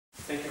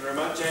Thank you very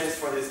much, James,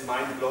 for this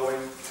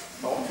mind-blowing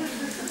talk.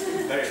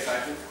 Very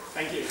exciting.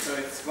 Thank you. So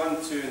it's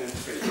 1, 2, and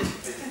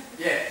 3.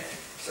 Yeah.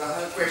 So I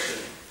have a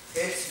question.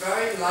 It's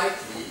very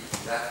likely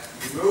that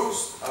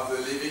most of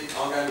the living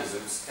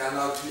organisms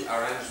cannot be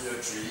arranged in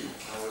a tree.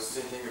 I was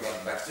thinking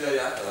about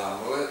bacteria that are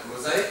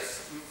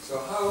mosaics.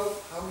 So how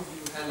would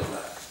you handle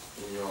that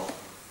in your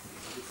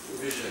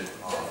vision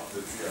of the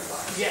tree of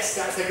life? Yes,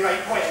 that's a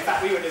great point. In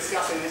fact, we were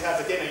discussing this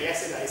over dinner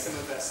yesterday, some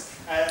of us.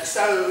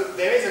 So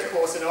there is, of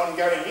course, an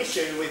ongoing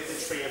issue with the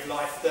tree of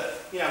life that,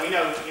 we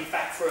know, in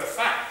fact, for a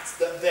fact,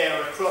 that there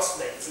are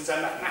cross-links, and so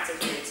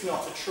mathematically it's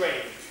not a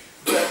tree.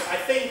 But I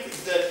think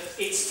that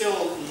it's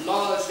still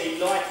largely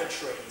like a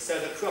tree, so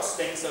the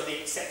cross-links are the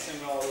exception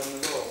rather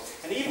than the rule.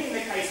 And even in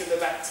the case of the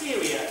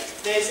bacteria,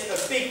 there's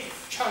a big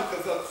chunk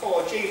of the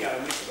core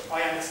genome, which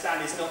I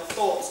understand is not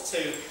thought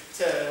to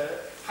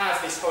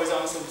have this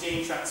horizontal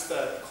gene transfer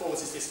that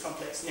causes this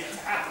complex net to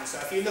happen. So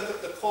if you look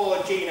at the core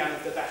genome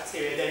of the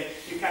bacteria, then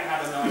you can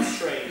have a nice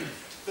tree.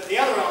 But the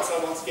other answer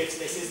I want to give to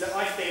this is that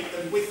I think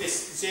that with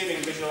this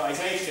zooming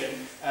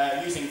visualization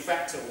using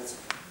fractals,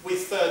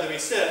 with further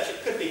research,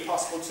 it could be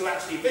possible to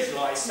actually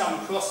visualize some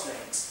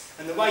crosslinks.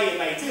 And the way you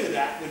may do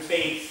that would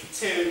be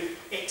to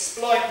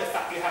exploit the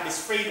fact you have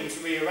this freedom to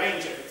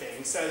rearrange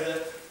everything so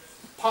that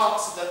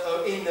parts that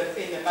are in the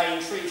main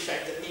tree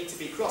shape that need to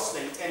be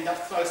cross-linked end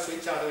up close to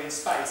each other in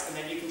space, and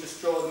then you can just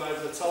draw them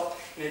over the top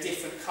in a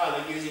different colour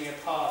using a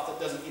path that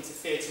doesn't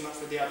interfere too much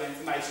with the other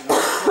information. I'm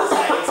not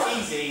saying it's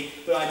easy,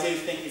 but I do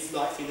think it's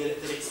likely that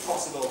it's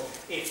possible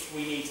if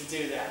we need to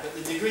do that. But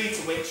the degree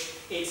to which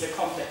it's a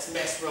complex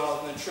mess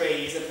rather than a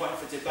tree is a point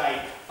for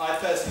debate. I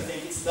personally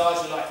think it's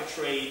largely like a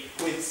tree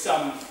with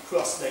some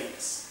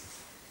cross-links.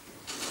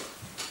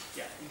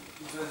 Yeah.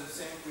 It was the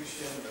same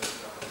question, but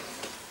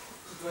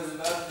it was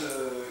about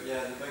the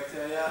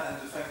bacteria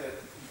and the fact that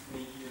it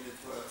may be a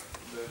network,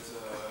 but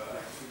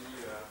actually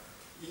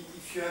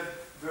if you have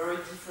very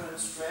different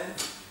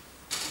strands,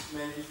 it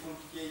may be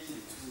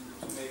complicated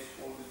to make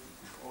all the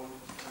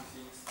different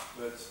things,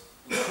 but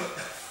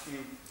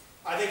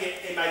I think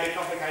it may be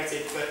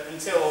complicated, but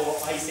until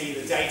I see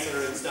the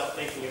data and start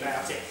thinking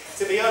about it.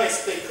 To be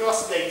honest, the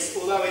cross-links,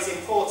 although it's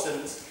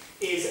important,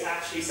 is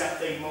actually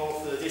something more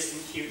for the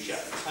distant future.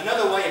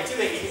 Another way of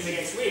doing it, if it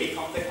gets really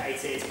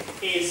complicated,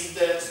 is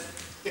that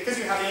because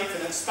you have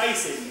infinite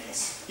space in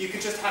this, you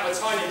could just have a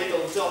tiny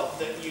little dot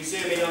that you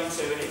zoom in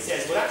onto and it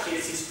says, well actually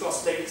this is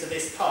cross-linked to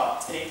this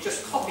part, and it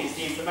just copies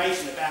the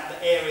information about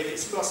the area that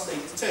it's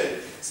cross-linked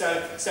to.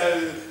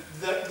 So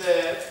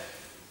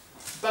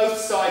both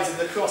sides of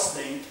the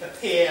cross-link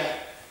appear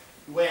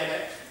where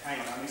the... Hang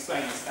on, I'm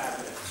explaining this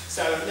badly.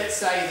 So let's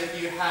say that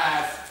you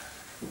have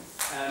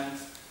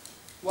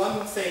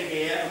one thing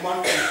here and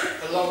one thing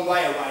a long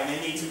way away, and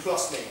they need to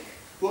cross-link.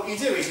 What you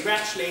do is you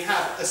actually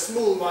have a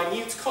small,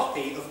 minute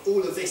copy of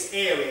all of this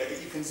area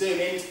that you can zoom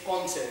in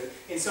onto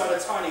inside a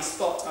tiny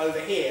spot over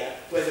here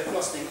where the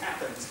cross-link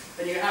happens.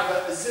 And you have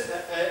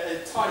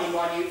a tiny,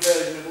 minute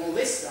version of all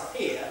this stuff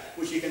here,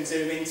 which you can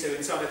zoom into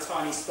inside a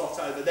tiny spot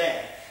over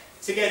there,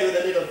 together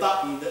with a little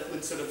button that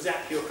would sort of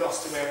zap you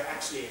across to where it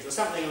actually is, or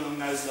something along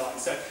those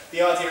lines. So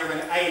the idea of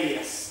an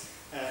alias,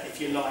 if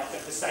you like,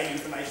 that the same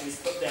information is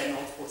put there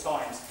multiple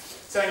times.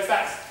 So in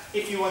fact,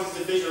 if you wanted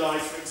to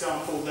visualize, for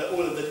example, that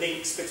all of the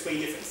links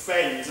between different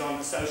friends on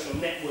the social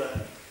network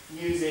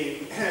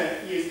using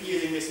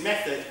this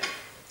method,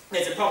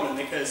 there's a problem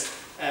because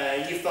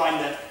you find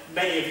that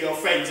many of your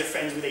friends are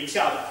friends with each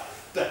other.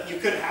 But you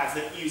could have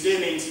that you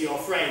zoom into your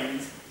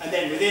friend, and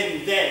then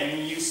within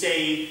them you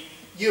see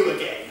you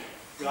again,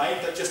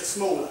 right? But just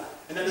smaller.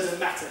 And that doesn't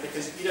matter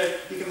because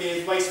you can be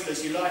as wasteful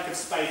as you like of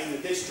space in the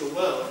digital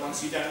world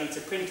once you don't need to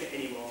print it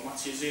anymore,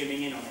 once you're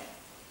zooming in on it.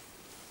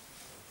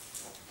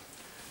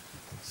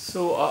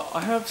 So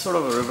I have sort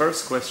of a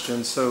reverse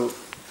question. So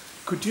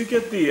could you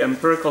get the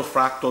empirical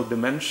fractal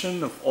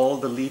dimension of all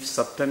the leaves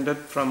subtended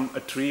from a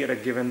tree at a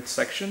given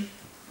section?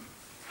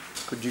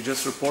 Could you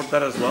just report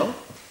that as well?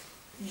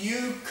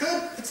 You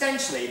could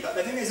potentially, but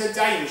I think there's a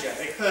danger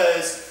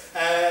because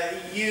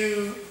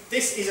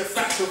this is a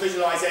fractal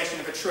visualization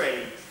of a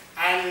tree,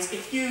 and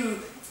if you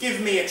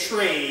give me a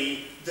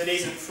tree that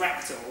isn't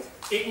fractal,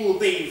 it will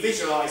be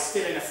visualized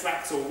still in a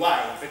fractal way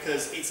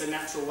because it's a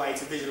natural way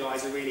to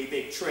visualize a really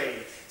big tree.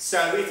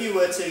 So if you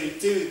were to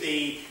do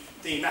the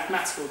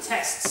mathematical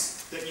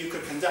tests that you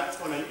could conduct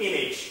on an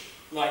image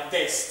like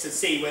this to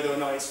see whether or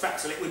not it's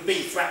fractal, it would be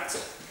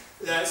fractal.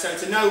 So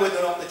to know whether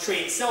or not the tree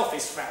itself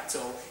is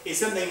fractal is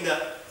something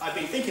that I've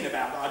been thinking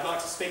about, that I'd like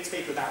to speak to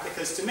people about,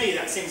 because to me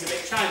that seems a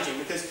bit challenging,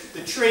 because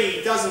the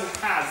tree doesn't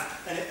have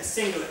a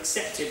single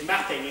accepted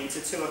mapping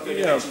into 2 or 3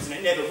 dimensions, and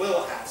it never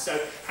will have. So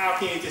how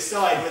can you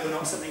decide whether or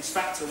not something's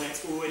fractal when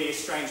it's already a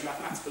strange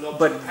mathematical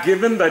object? But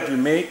given that you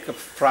make a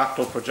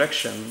fractal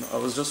projection, I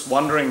was just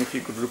wondering if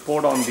you could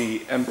report on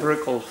the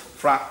empirical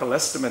fractal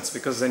estimates,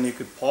 because then you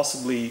could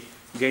possibly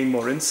gain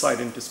more insight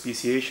into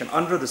speciation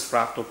under this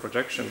fractal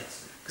projection. Yes.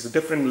 Because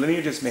the different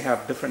lineages may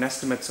have different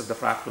estimates of the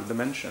fractal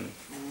dimension.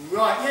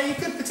 Right, yeah, you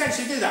could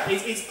potentially do that.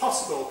 It's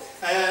possible.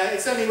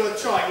 It's only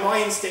worth trying.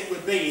 My instinct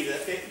would be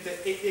that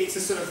it's a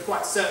sort of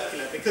quite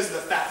circular because of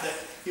the fact that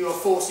you are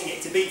forcing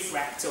it to be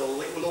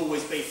fractal. It will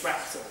always be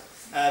fractal.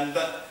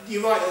 But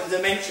you're right that the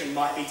dimension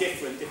might be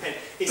different,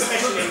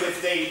 especially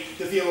with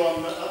the view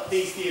on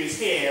these views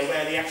here,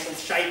 where the actual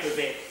shape of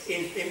it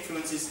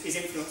is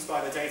influenced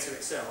by the data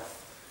itself.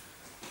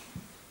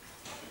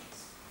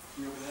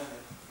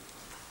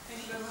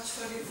 Thank you very much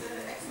for this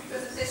excellent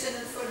presentation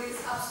and for this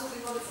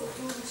absolutely wonderful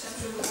tool, which I'm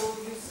sure we'll all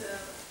use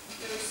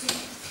very soon.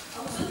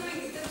 I was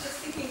wondering, in terms of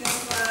thinking of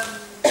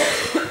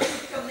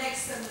come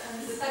next and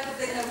the type of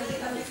data I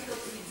really have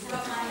difficulty to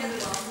wrap my head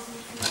around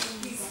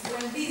is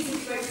when these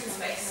integrate in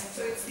space.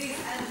 So it's these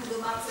and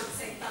Google Maps at the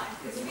same time.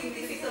 Because a big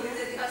difficulty is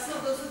that you have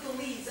some of those little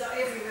leads are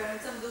everywhere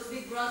and some of those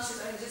big branches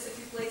are in just a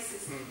few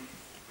places.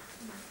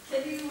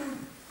 Can you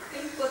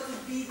think what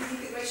would be the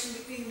integration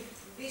between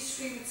this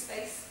stream and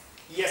space?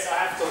 Yes, I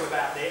have thought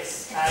about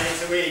this, and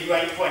it's a really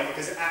great point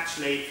because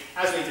actually,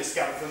 as we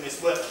discovered from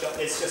this workshop,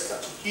 there's just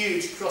such a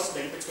huge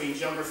cross-link between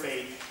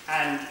geography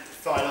and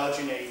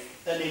phylogeny.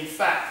 And in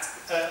fact,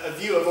 a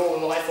view of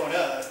all life on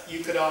Earth, you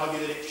could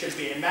argue that it should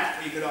be a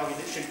map, you could argue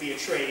that it should be a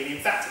tree, and in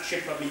fact it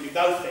should probably be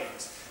both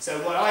things. So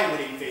what I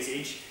would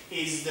envisage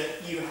is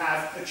that you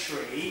have a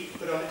tree,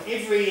 but on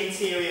every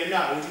interior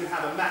node you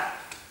have a map.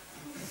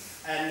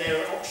 And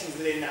there are options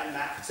within that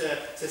map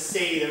to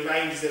see the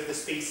ranges of the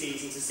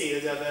species and to see the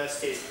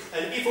diversities.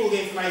 And if all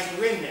the information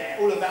were in there,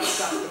 all of that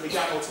stuff could be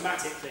done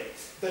automatically.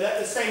 But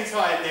at the same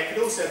time, there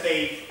could also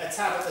be a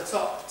tab at the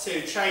top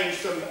to change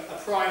from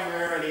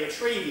primarily a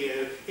tree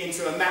view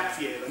into a map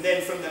view. And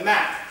then from the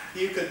map,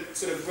 you could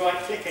sort of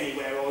right-click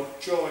anywhere or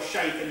draw a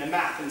shape in the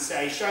map and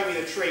say, show me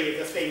the tree of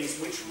the things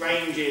which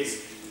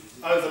ranges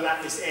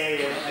overlap this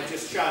area that I've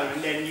just shown,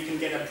 and then you can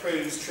get a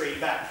Proves tree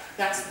back.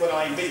 That's what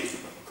I envisage.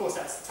 Of course,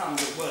 that's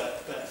tons of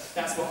work, but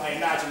that's what I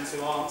imagine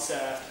to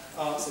answer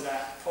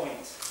that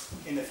point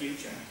in the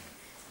future.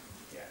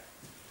 Yeah.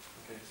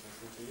 Okay, so I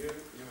think you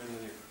and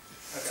then you.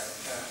 Okay.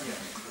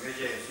 Yeah. Okay,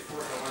 yeah,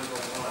 support I went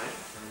online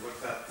and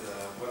looked at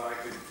whether I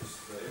could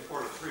just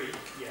import a tree.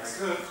 Yes.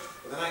 I could,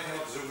 but then I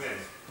cannot zoom in.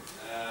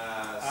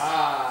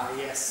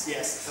 Yes,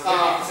 yes. So maybe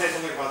you can say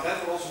something about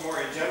that, but also more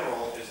in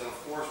general is that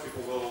of course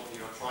people will,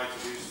 try to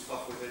do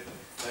stuff with it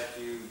that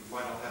you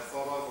might not have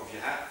thought of, or if you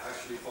have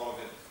actually thought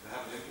of it,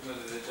 haven't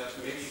implemented it yet.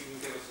 Maybe you can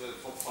give us the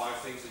top 5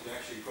 things that you're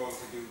actually going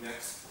to do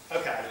next.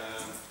 Okay.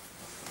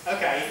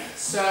 Okay,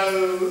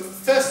 so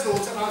first of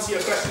all, to answer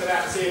your question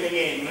about zooming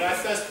in, when I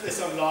first put this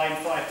online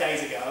 5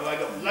 days ago,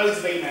 I got loads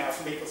of emails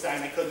from people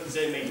saying they couldn't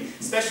zoom in,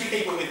 especially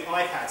people with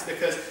iPads,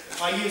 because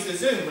I use the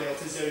zoom wheel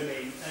to zoom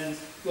in, and,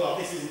 well,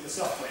 this isn't the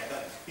software,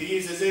 but you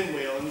use the zoom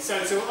wheel, and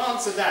so to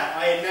answer that,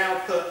 I have now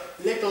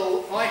put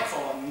little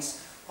icons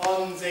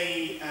on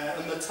the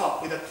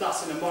top with a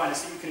plus and a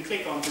minus that you can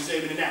click on to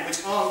zoom in and out,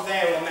 which aren't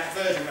there on that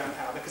version around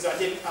Power because I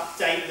didn't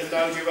update the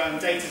load your own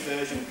data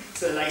version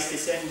to the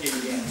latest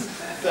engine yet.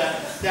 But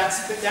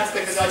that's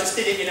because I just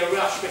did it in a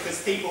rush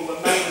because people were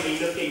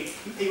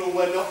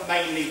not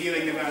mainly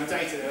viewing their own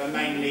data, they were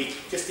mainly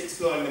just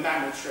exploring the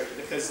manual tree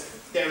because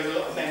there was a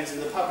lot of members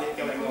of the public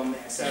going on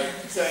there. So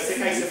it's a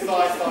case of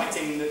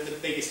firefighting the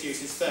biggest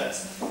uses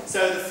first.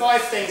 So the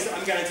 5 things that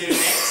I'm going to do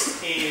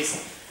next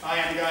is I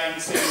am going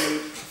to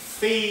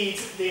feed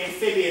the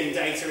amphibian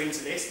data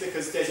into this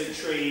because there's a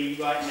tree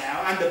right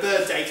now, and the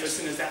bird data as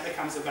soon as that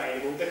becomes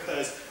available,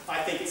 because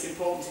I think it's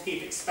important to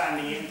keep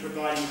expanding it and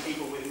providing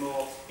people with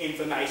more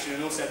information,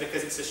 and also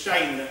because it's a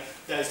shame that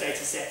those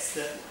data sets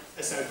that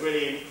are so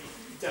brilliant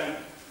don't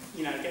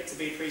get to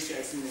be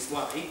appreciated in this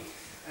way.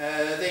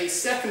 The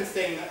second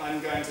thing that I'm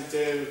going to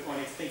do, I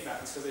need to think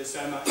about this because there's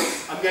so much,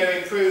 I'm going to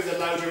improve the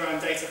load your own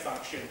data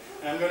function.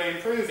 And I'm going to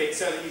improve it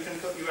so that you can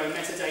put your own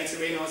metadata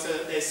in, or so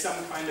that there's some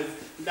kind of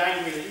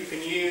language that you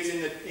can use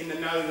in the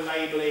node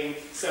labeling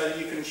so that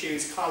you can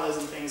choose colours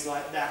and things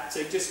like that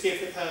to just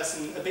give the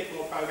person a bit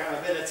more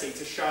programmability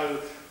to show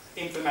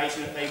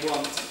information that they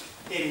want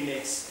in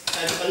this.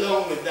 And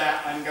along with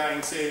that, I'm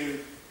going to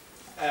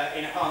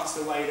enhance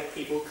the way that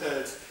people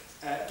could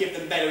give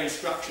them better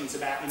instructions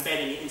about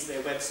embedding it into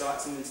their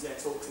websites and into their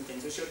talks and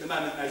things, which at the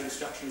moment those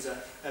instructions are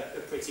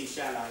pretty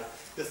shallow.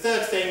 The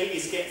third thing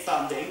is get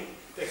funding,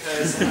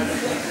 because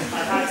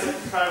I've had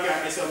to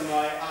program this on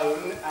my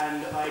own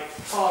and I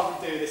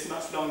can't do this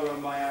much longer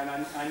on my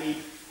own. I need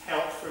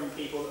help from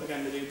people that are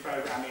going to do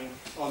programming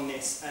on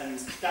this, and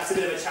that's a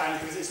bit of a challenge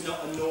because it's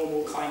not a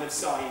normal kind of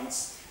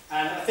science.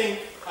 And I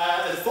think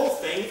the fourth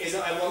thing is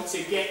that I want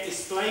to get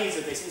displays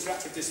of this,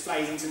 interactive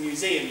displays, into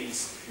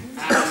museums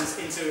and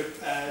into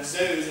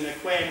zoos and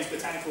aquariums,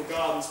 botanical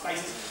gardens,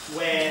 places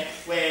where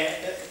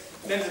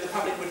members of the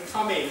public would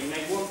come in and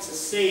they want to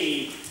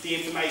see the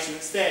information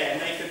that's there,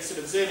 and they could sort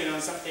of zoom in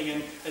on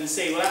something and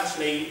see, well,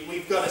 actually,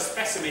 we've got a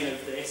specimen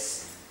of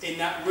this in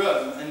that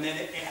room, and then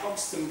it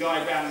helps them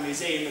guide around the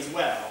museum as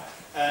well.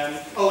 And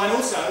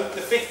also,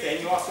 the fifth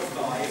thing, you asked for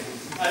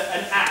 5,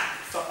 an app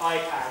for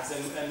iPads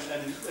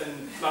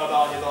and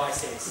mobile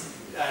devices,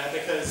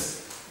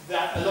 because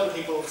that a lot of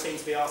people seem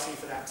to be asking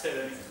for that too.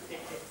 And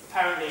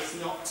apparently it's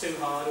not too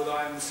hard, although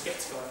I'm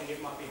sceptical. I think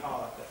it might be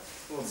hard, but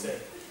we'll see.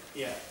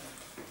 Yeah.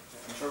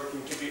 I'm sure we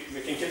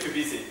can keep you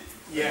busy.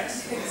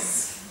 Yes.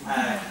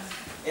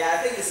 Yeah, I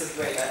think this is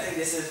great. I think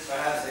this is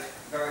perhaps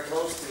very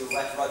close to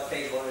what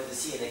Craig wanted to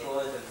see in the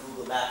equivalent of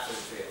Google Maps for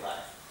the tree of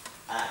life.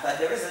 But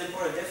there is an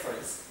important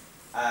difference.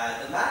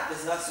 The map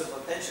is not so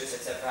contentious,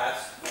 except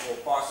perhaps for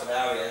parts of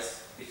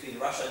areas between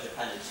Russia,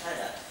 Japan, and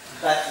China.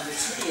 But the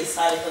tree is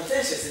highly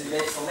contentious in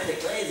for many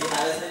planes. You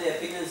have as many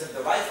opinions of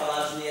the right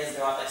phylogeny as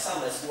there are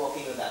taxonomists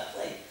working on that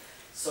plane.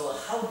 So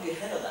how do you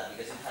handle that?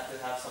 Because you have to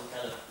have some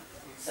kind of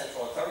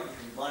central authority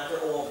to monitor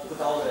or put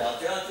all the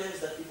alternatives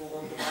that people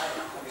want to have.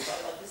 Have you thought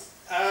about this?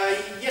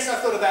 Yes,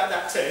 I've thought about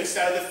that too.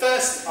 So the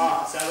first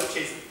answer, which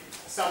is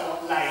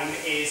somewhat lame,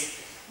 is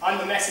I'm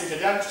the messenger,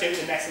 don't shoot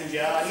the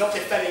messenger. I'm not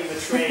defending the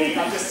tree.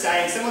 I'm just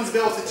saying someone's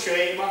built a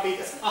tree, it might be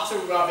just utter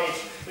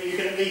rubbish, but you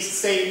can at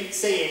least see it and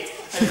see it's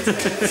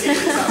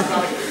utter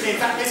rubbish. In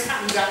fact, this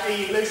happened at the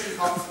evolution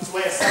conference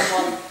where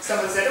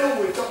someone said, oh,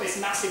 we've got this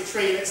massive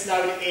tree, let's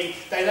load it in.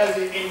 They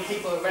loaded it in,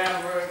 people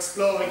around were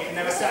exploring it, and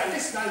they were saying,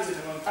 this loads in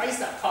the wrong place,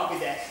 that can't be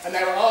there. And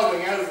they were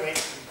arguing over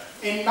it.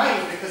 In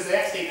Maine, because they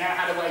actually now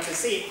had a way to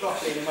see it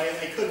properly in a way that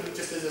they couldn't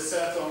just as a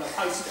circle on a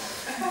poster.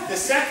 The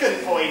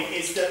second point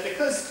is that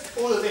because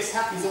all of this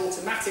happens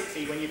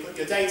automatically when you put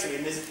your data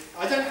in,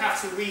 I don't have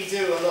to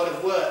redo a lot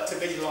of work to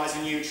visualise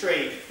a new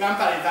tree.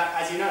 Rampal, in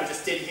fact, as you know,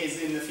 just did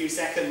his in the few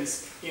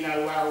seconds, you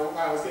know, while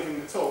I was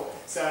giving the talk.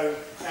 So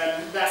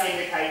that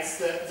indicates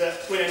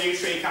that when a new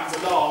tree comes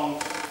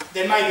along,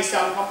 there may be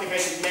some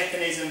complicated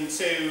mechanism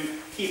to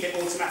keep it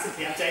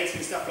automatically updating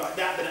and stuff like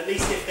that, but at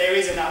least if there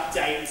is an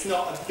update, it's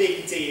not a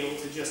big deal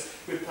to just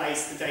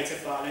replace the data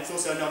file. And it's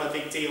also not a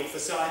big deal for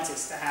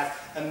scientists to have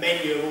a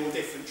menu of all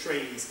different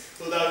trees.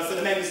 Although for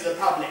the members of the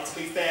public, to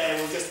be fair,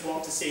 we'll just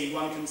want to see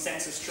one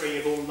consensus tree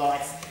of all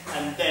life,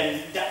 and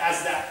then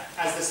as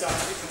the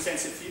scientific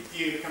consensus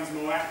view becomes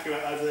more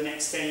accurate over the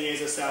next 10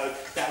 years or so,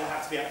 that will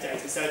have to be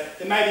updated. So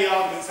there may be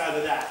arguments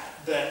over that,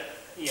 but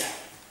yeah.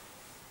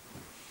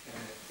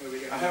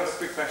 I have a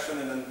quick question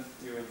and then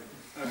you will.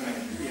 Okay.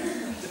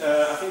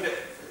 Yeah. I think that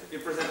you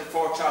presented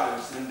 4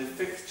 challenges, and the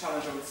 5th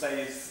challenge I would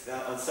say is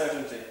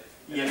uncertainty.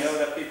 Yes. I know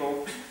that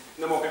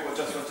no more people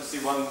just want to see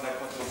one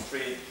dichotomous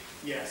tree.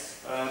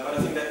 Yes. But I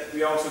think that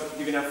we are also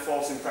giving a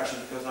false impression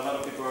because a lot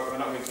of people are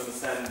not going to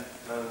understand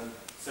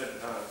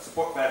certain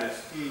support values.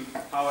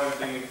 How are you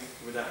doing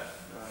with that?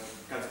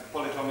 Because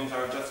polytomies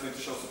are just going to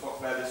show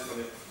support values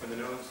for the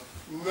nodes.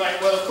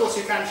 Right, well of course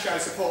you can show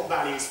support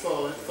values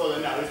for the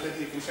nodes, but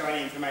you can show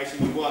any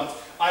information you want.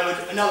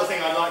 Another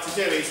thing I'd like to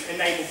do is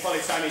enable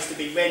polytomies to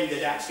be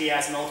rendered actually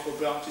as multiple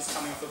branches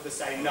coming off of the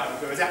same node,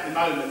 whereas at the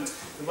moment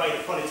the way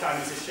that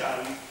polytomies are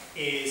shown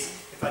is,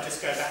 if I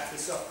just go back to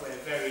the software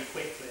very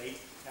quickly,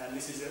 and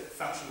this is a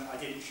function that I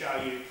didn't show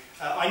you,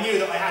 I knew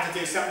that I had to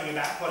do something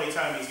about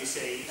polytomies, you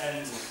see, and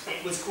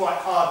it was quite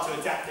hard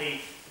to adapt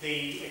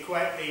the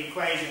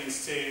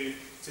equations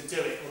to do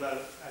it, although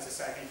as I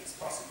say I think it's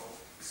possible.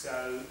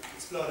 So,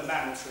 explore the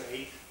mammal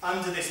tree.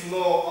 Under this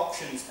more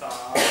options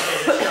bar,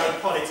 there's a show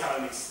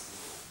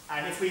polytomies.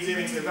 And if we zoom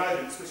into the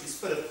rodents, which is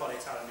full of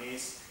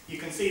polytomies, you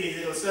can see these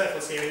little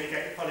circles here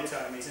indicate the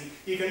polytomies. And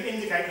you can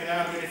indicate them in a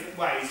number of different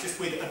ways, just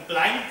with a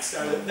blank,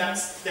 so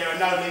there are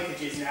no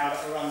linkages now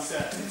that are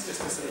uncertain. It's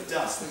just a sort of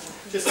dust,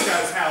 which just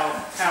shows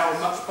how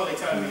much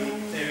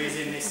polytomy there is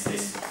in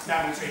this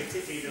mammal tree,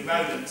 particularly the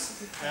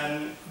rodents.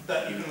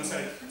 But you can also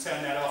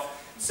turn that off.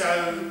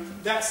 So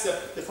that's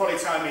the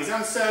polytomies.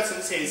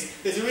 Uncertainties,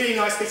 there's a really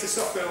nice piece of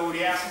software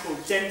already out called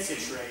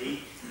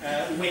Density,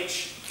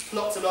 which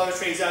plots a lot of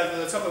trees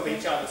over the top of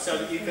each other so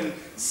that you can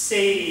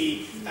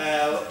see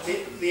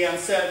the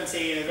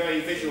uncertainty in a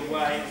very visual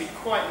way. It'd be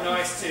quite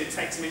nice to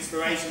take some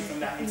inspiration from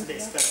that into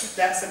this, but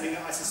that's something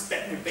that I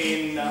suspect would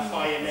be in a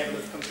higher level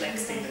of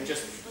complexity than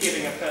just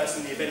giving a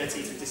person the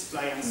ability to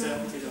display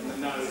uncertainties on the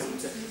nose and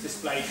to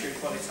display true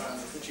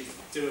polytomies, which is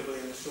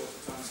doable in a shorter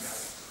time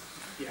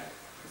scale. Yeah.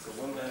 So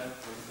one there,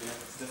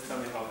 just tell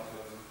me how to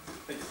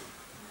fix.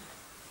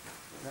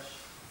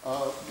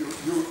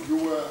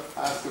 You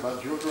asked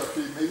about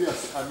geography. Maybe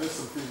I missed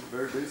something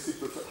very basic,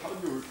 but how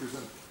do you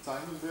represent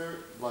timing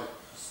there? Like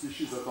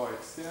species that are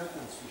extant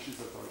and species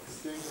that are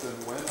extinct,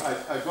 and when?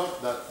 I got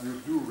that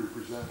you do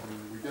represent, I mean,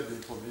 we get the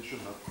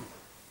information that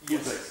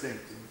who's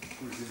extinct and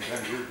who's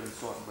endangered and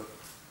so on, but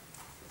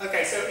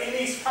okay, so in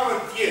these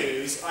current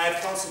views, I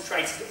have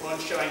concentrated on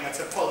showing a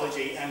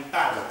topology and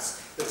balance.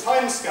 The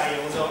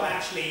timescales are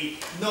actually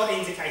not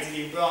indicated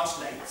in branch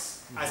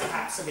lengths, as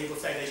perhaps some people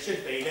say they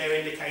should be. They're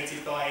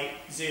indicated by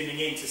zooming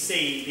in to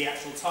see the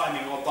actual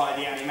timing or by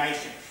the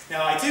animation.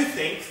 Now, I do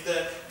think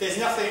that there's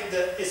nothing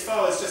that, as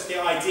far as just the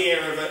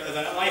idea of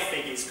an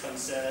I-fig is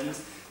concerned,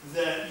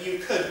 that you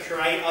could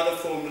create other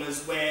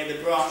formulas where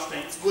the branch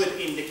lengths would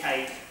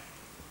indicate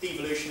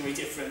evolutionary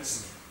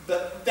difference.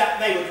 But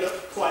they would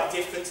look quite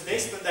different to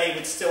this, but they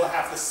would still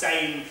have the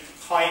same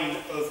kind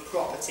of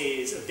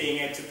properties of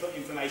being able to put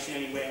information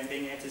anywhere and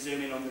being able to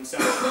zoom in on them. So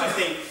I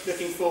think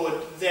looking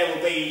forward there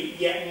will be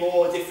yet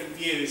more different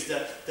views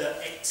that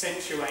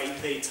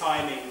accentuate the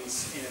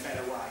timings in a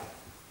better way.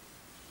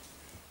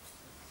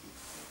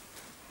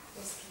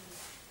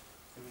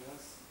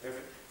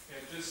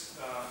 Yeah,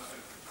 just a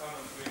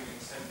comment moving in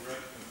the same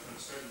direction of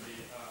uncertainty.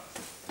 I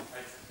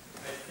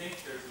think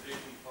there's a big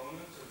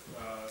component of,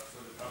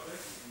 for the public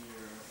in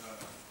your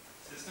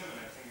system,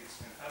 and I think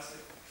it's fantastic.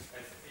 We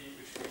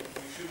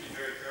should be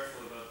very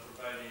careful about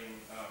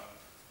providing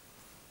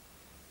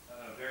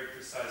very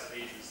precise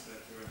ages that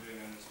you are doing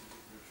on this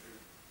particular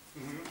tree.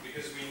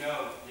 Because we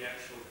know the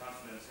actual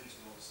confidence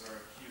intervals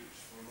are huge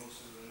for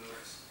most of the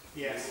nodes.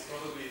 Yes. It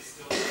will probably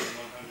still take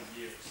 100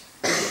 years,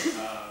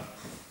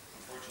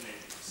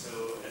 unfortunately.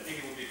 So I think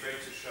it would be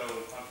great to show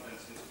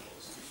confidence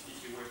intervals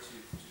if you were to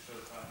show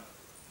time.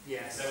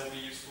 Yes. That will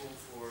be useful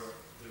for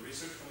the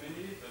research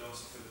community, but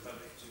also for the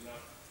public to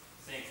not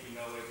think we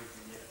know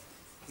everything yet.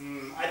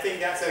 I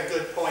think that's a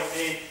good point.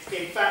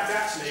 In fact,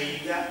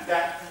 actually,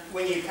 that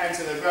when you came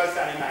to the growth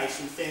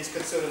animation, things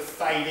could sort of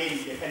fade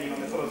in depending on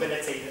the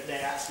probability that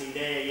they're actually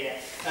there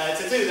yet.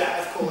 To do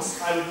that, of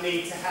course, I would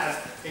need to have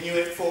a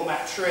Newick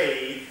format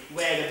tree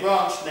where the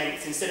branch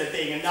lengths, instead of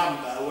being a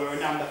number, were a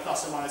number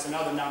plus or minus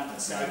another number.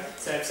 So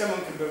if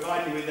someone can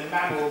provide me with a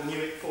mammal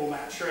Newick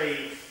format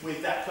tree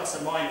with that plus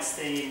or minus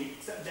thing,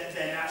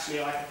 then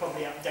actually I could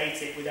probably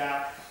update it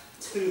without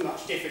too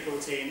much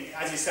difficulty. And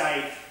as you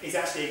say, is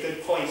actually a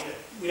good point that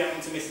we don't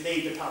want to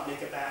mislead the public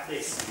about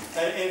this.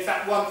 In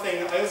fact, one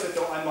thing that I also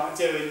thought I might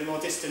do in the more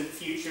distant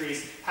future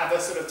is have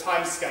a sort of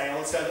time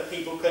scale so that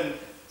people can,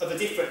 of a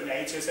different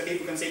nature, so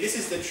people can see this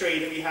is the tree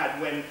that we had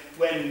when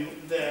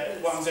the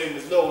OneZoom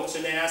was launched,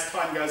 and then as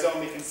time goes on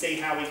we can see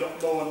how we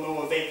got more and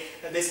more of it.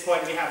 At this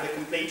point we have the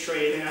complete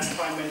tree, and then as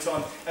time went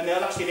on, and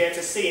they'll actually be able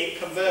to see it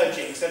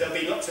converging, so there'll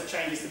be lots of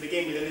changes to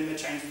begin with, and then the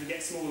changes will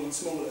get smaller and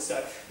smaller.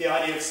 So the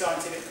idea of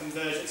scientific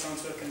convergence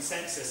onto a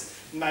consensus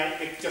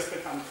may just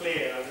become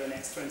clear over the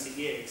next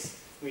 20 years,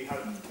 we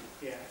hope.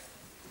 Yeah.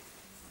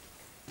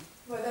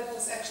 Well, that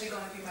was actually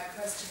going to be my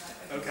question. I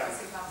think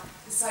Okay. about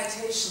the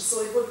citation.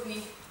 So it would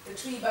be the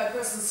tree by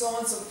person so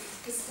and so.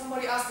 Because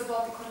somebody asked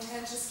about the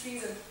contentious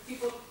trees and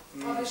people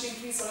publishing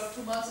trees sort of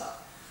 2 months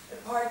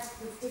apart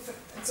with different.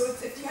 And so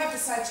if you have the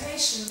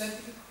citation, then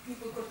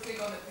people could click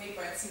on the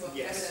paper and see what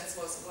the evidence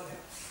was or whatever.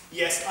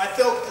 Yes, I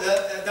thought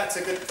that's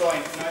a good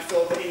point, and I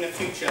thought that in the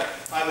future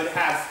I would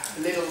have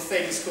little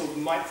things called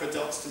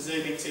microdots to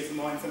zoom into for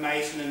more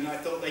information, and I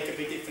thought they could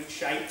be different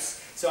shapes.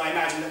 So I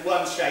imagine that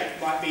one shape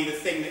might be the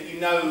thing that you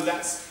know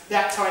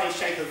that tiny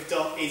shape of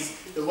dot is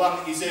the one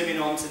that you zoom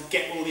in on to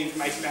get all the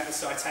information about the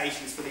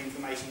citations for the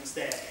information that's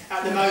there.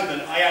 At the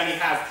moment, I only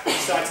have the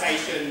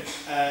citation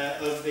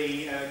of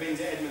the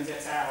Windsor Edmonds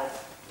et al.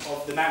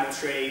 Of the mammal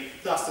tree,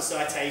 plus the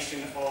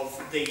citation of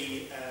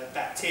the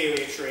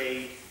bacteria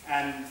tree,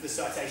 and the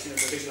citation of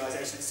the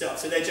visualization itself.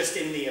 So they're just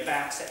in the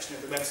about section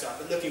of the website.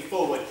 But looking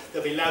forward,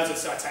 there'll be loads of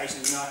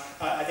citations, and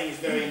I think it's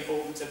very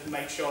important to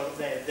make sure that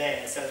they're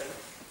there, so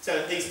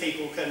that these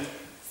people can,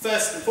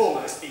 first and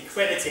foremost, be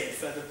credited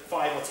for the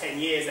 5 or 10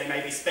 years they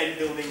may be spent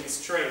building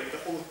this tree,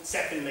 but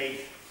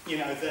secondly, you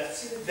know, that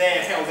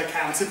they're held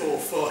accountable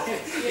for,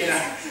 you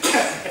know,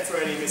 for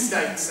any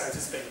mistakes, so to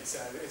speak. So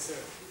it's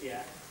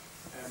yeah.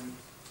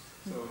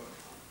 So,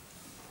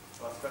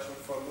 last question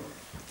for me.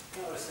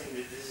 I was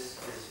thinking that this is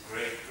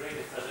great,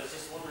 because I was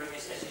just wondering,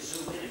 as you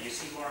zoom in and you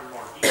see more and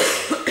more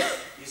detail,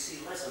 you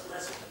see less and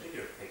less of the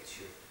bigger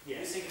picture.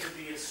 Yes. Do you think it would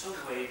be in some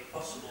way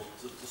possible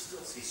to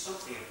still see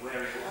something of where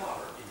you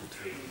are in the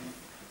tree?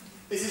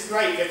 This is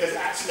great because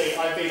actually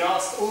I've been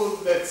asked all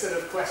the sort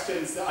of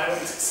questions that I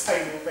wanted to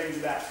say more things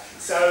about.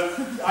 So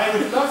I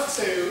would love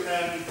to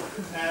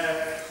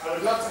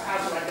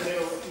have like a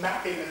little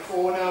map in the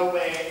corner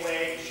where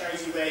it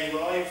shows you where you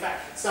are. In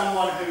fact,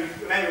 someone who,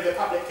 a member of the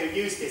public who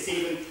used this,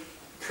 even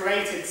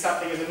created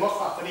something as a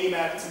mock-up and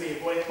emailed it to me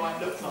of what it might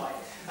look like.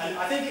 And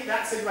I think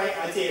that's a great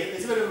idea, but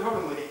there's a bit of a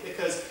problem with it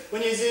because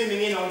when you're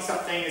zooming in on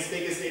something as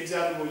big as the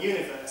observable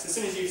universe, as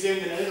soon as you've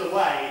zoomed in a little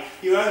way,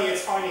 you're only a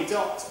tiny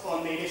dot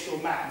on the initial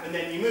map, and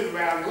then you move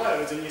around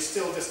loads and you're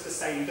still just the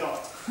same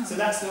dot. So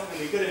that's not going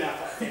to be good enough,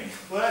 I think.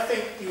 What I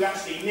think you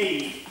actually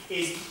need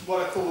is what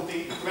are called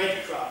the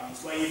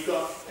breadcrumbs, where you've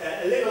got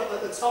a little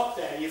at the top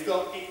there, you've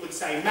got, it would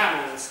say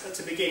mammals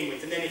to begin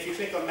with, and then if you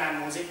click on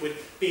mammals, it would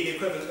be the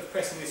equivalent of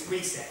pressing this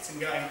reset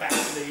and going back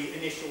to the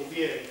initial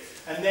view.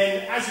 And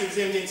then as you've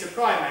zoomed into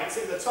primates,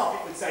 at the top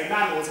it would say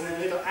mammals and then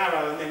a little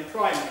arrow and then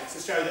primates to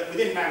show that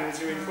within mammals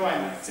you're in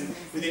primates and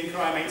within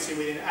primates you're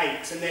within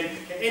apes. And then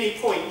at any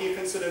point you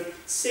can sort of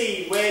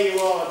see where you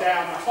are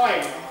down the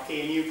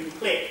hierarchy and you can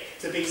click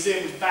to be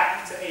zoomed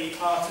back to any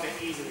part of it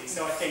easily.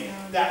 So I think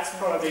that's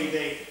probably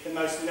the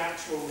most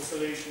natural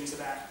solution to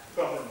that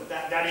problem. But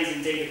that is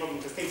indeed a problem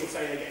because people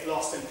say they get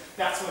lost, and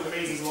that's one of the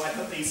reasons why I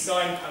put these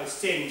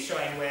signposts in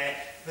showing where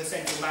the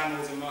central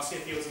mammals and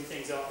marsupials and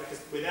things are, because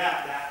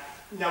without that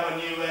no one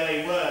knew where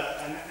they were,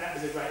 and that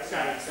was a great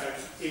shame. So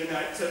even though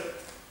it took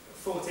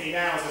 14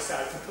 hours or so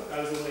to put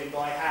those all in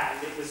by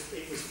hand, it was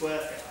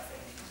worth it, I think.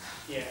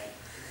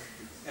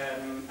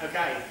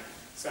 Okay,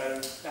 so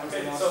that was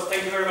the last. So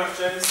thank you very much,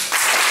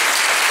 James.